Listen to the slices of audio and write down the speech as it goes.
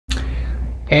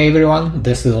Hey everyone,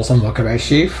 this is also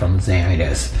Wakabayashi from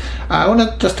Zen-itis. I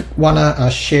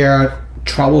wanna share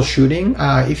troubleshooting.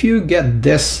 If you get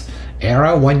this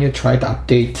error when you try to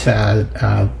update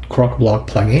Crocoblock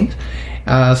plugin,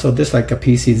 so this like a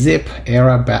PCLZIP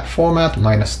error bad format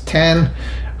 -10,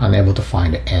 unable to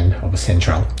find the end of a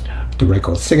central to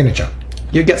record signature.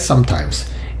 You get sometimes,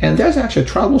 and there's actually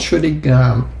troubleshooting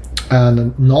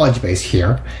knowledge base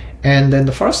here. And then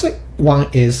the first one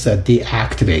is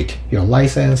deactivate your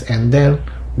license and then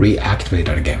reactivate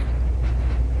it again.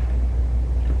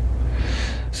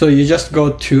 So you just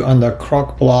go to under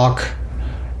Crocoblock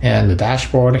and the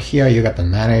dashboard here, you got the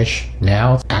manage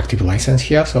now active license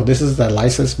here. So this is the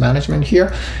license management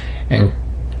here,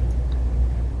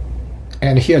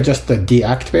 and here just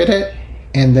deactivate it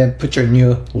and then put your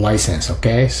new license.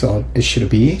 Okay, so it should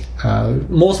be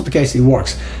most of the case it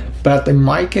works. But in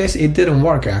my case, it didn't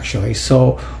work actually.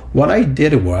 So what I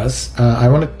did was I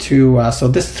wanted to, so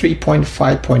this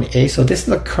 3.5.8, so this is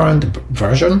the current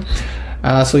version.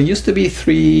 So it used to be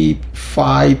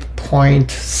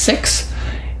 3.5.6,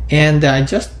 and I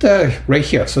just right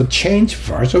here, so change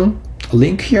version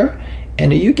link here,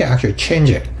 and you can actually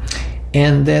change it.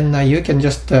 And then you can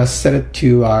just set it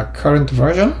to current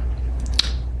version.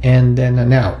 And then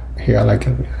now here, like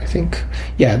I think,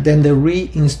 yeah, then the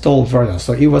reinstall version.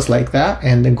 So it was like that,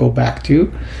 and then go back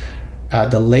to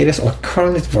the latest or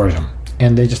current version,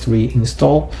 and then just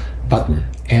reinstall button,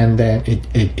 and then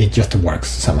it just works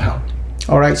somehow.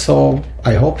 All right, so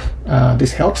I hope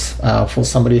this helps for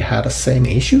somebody who had the same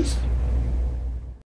issues.